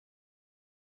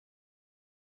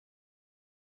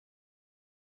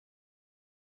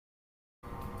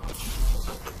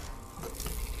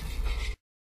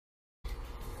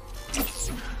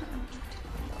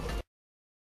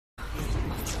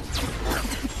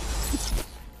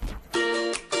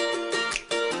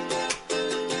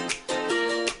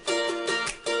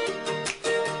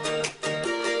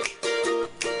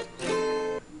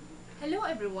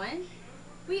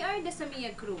We are the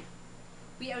SameahGroup.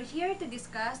 We are here to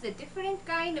discuss the different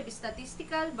kind of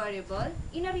statistical variable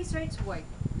in a research work.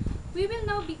 We will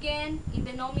now begin in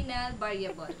the nominal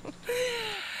variable.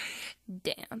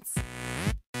 Dance.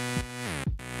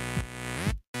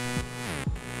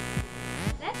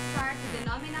 Let's start with the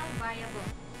nominal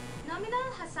variable.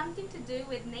 Nominal has something to do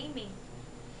with naming.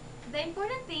 The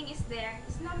important thing is there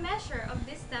is no measure of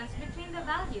distance between the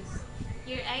values.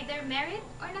 You're either married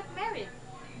or not married.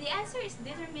 The answer is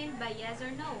determined by yes or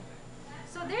no.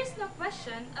 So there is no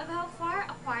question of how far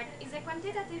apart in a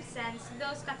quantitative sense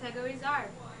those categories are.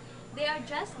 They are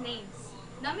just names.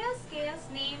 Nominal scales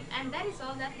name, and that is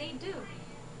all that they do.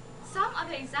 Some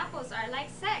other examples are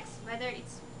like sex, whether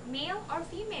it's male or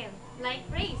female, like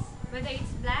race, whether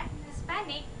it's black,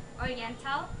 Hispanic,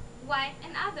 Oriental, white,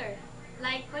 and other,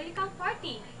 like political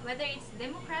party, whether it's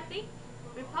Democratic,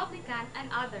 Republican,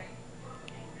 and other.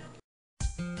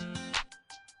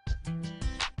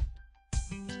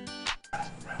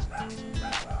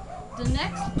 The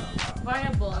next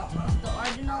variable is the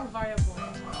ordinal variable.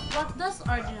 What does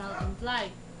ordinal imply?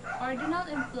 Ordinal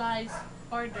implies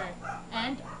order,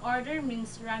 and order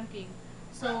means ranking.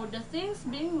 So the things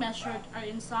being measured are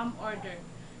in some order.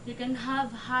 You can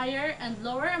have higher and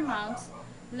lower amounts.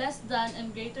 Less than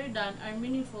and greater than are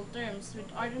meaningful terms with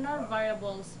ordinal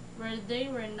variables where they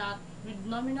were not with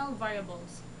nominal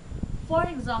variables. For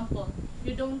example,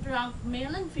 you don't rank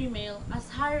male and female as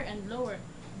higher and lower,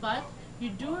 but you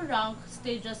do rank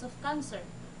stages of cancer,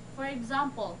 for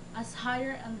example, as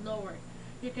higher and lower.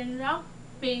 You can rank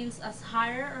pains as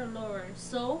higher or lower,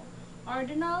 so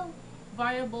ordinal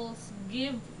variables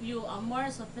give you a more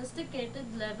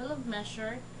sophisticated level of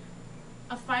measure,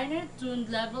 a finer tuned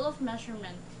level of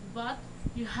measurement, but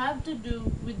you have to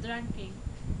do with ranking.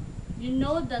 You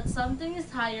know that something is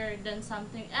higher than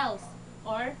something else,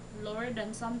 or lower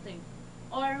than something,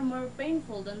 or more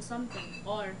painful than something,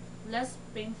 or less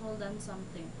painful than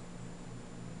something.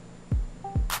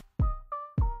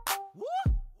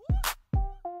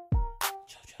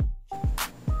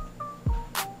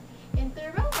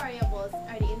 Interval variables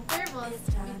are the intervals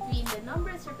between the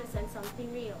numbers represent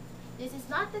something real. This is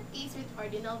not the case with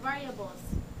ordinal variables.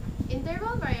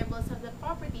 Interval variables have the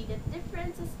property that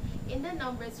differences in the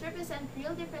numbers represent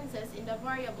real differences in the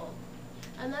variable.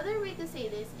 Another way to say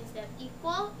this is that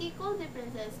equal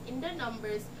differences in the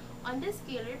numbers on the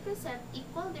scale represent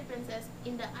equal differences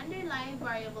in the underlying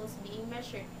variables being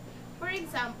measured. For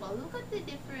example, look at the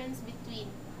difference between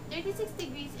 36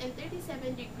 degrees and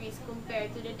 37 degrees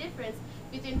compared to the difference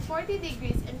between 40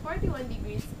 degrees and 41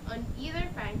 degrees on either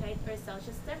Fahrenheit or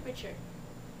Celsius temperature.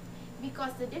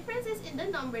 Because the differences in the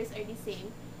numbers are the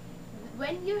same,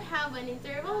 when you have an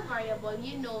interval variable,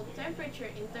 you know temperature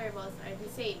intervals are the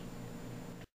same.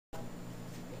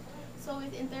 So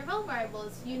with interval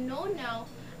variables, you know now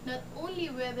not only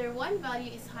whether one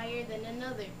value is higher than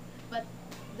another, but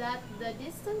that the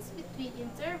distance between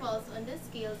intervals on the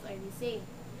scales are the same.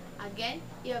 Again,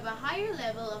 you have a higher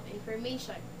level of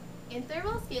information.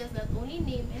 Interval scales not only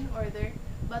name and order,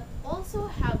 but also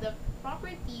have the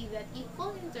property that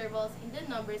equal intervals in the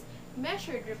numbers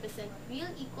measured represent real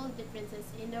equal differences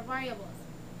in the variables.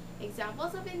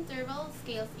 Examples of interval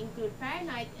scales include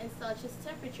Fahrenheit and Celsius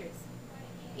temperatures.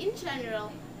 In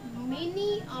general,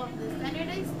 many of the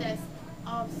standardized tests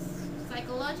of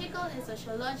psychological and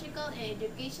sociological and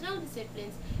educational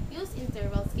disciplines use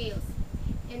interval scales.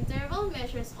 Interval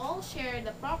measures all share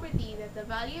the property that the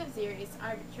value of 0 is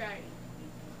arbitrary.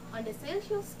 On the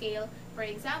Celsius scale, for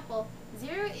example,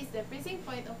 0 is the freezing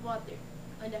point of water.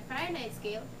 On the Fahrenheit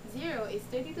scale, 0 is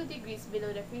 32 degrees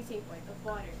below the freezing point of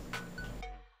water.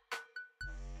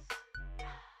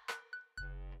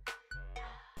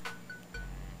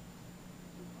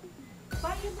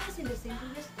 Variables in the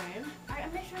simplest term are a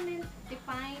measurement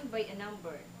defined by a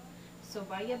number. So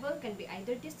variable can be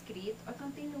either discrete or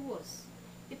continuous,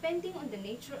 depending on the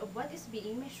nature of what is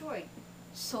being measured.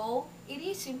 So, it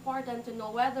is important to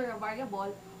know whether a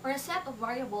variable or a set of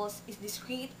variables is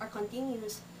discrete or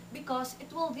continuous because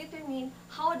it will determine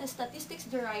how the statistics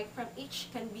derived from each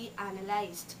can be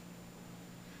analyzed.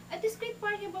 A discrete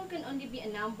variable can only be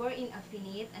a number in a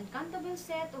finite and countable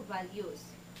set of values.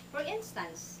 For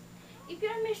instance, if you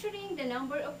are measuring the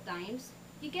number of times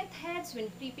you get heads when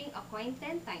flipping a coin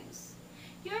 10 times,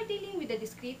 you are dealing with a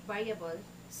discrete variable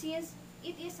since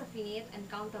it is a finite and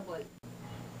countable.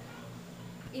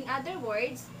 In other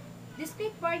words,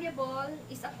 discrete variable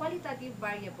is a qualitative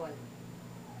variable.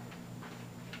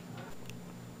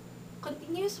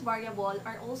 Continuous variables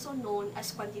are also known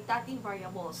as quantitative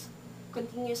variables.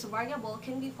 Continuous variable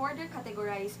can be further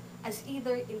categorized as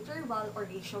either interval or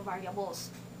ratio variables.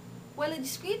 While a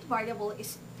discrete variable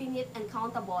is finite and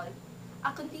countable,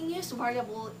 a continuous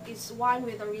variable is one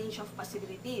with a range of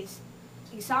possibilities.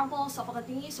 Examples of a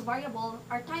continuous variable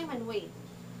are time and weight.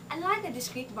 Unlike a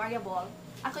discrete variable,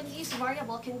 a continuous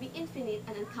variable can be infinite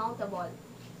and uncountable.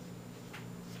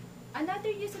 Another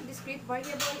use of discrete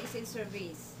variable is in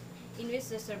surveys, in which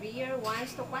the surveyor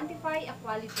wants to quantify a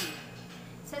quality,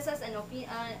 such as an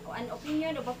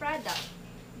opinion of a product.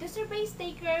 The survey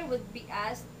taker would be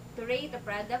asked to rate a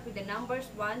product with the numbers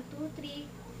 1, 2, 3,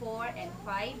 4, and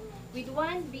 5, with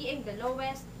 1 being the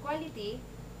lowest quality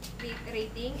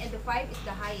rating and the 5 is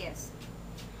the highest.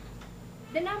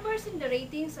 The numbers in the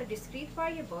ratings are discrete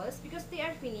variables because they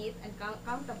are finite and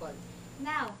countable.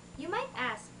 Now, you might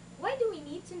ask, why do we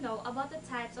need to know about the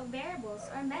types of variables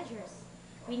or measures?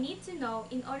 We need to know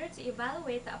in order to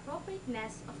evaluate the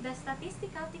appropriateness of the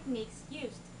statistical techniques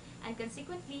used, and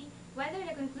consequently, whether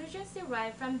the conclusions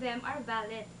derived from them are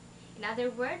valid. In other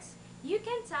words, you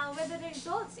can tell whether the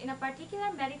results in a particular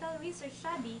medical research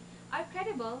study are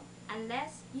credible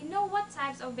unless you know what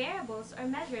types of variables or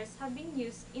measures have been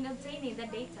used in obtaining the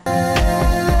data.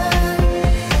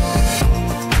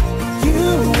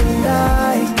 You and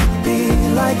I could be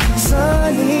like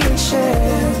Sunny and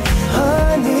Cher,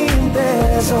 honey and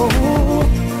basil.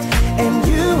 And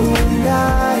you and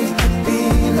I could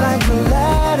be like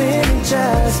Aladdin and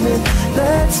Jasmine.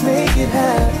 Let's make it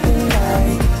happen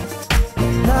like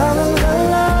la la la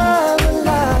la la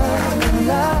la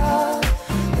la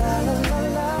la la la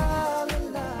la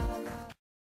la.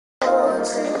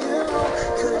 To you,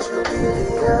 could you be the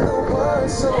other one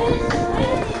so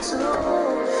equal to?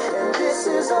 And this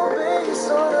is all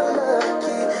based on a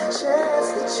lucky chance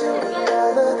that you would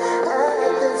rather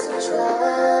add than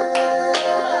subtract.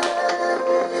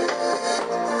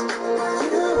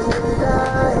 You and I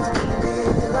could be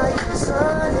like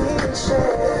Sunny and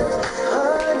Cher,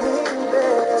 honey and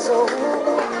basil.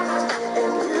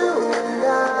 And you and I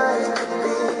could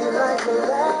be like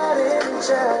Aladdin and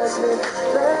Jasmine.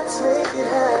 Let's make it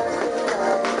happen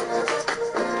like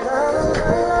la la la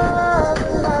la la la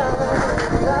la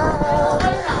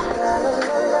la la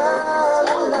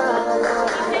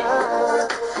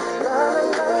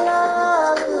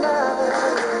la la la.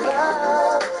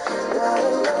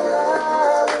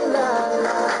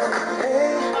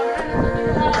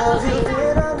 Have you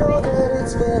been? I know that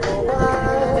it's been a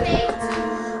while.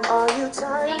 Are you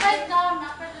tired?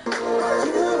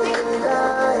 You and I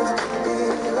could be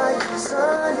like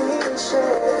Sunny and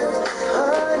Cher,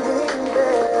 honey and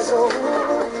basil.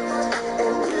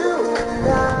 And you and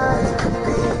I could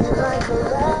be like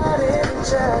Aladdin and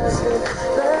Jasmine.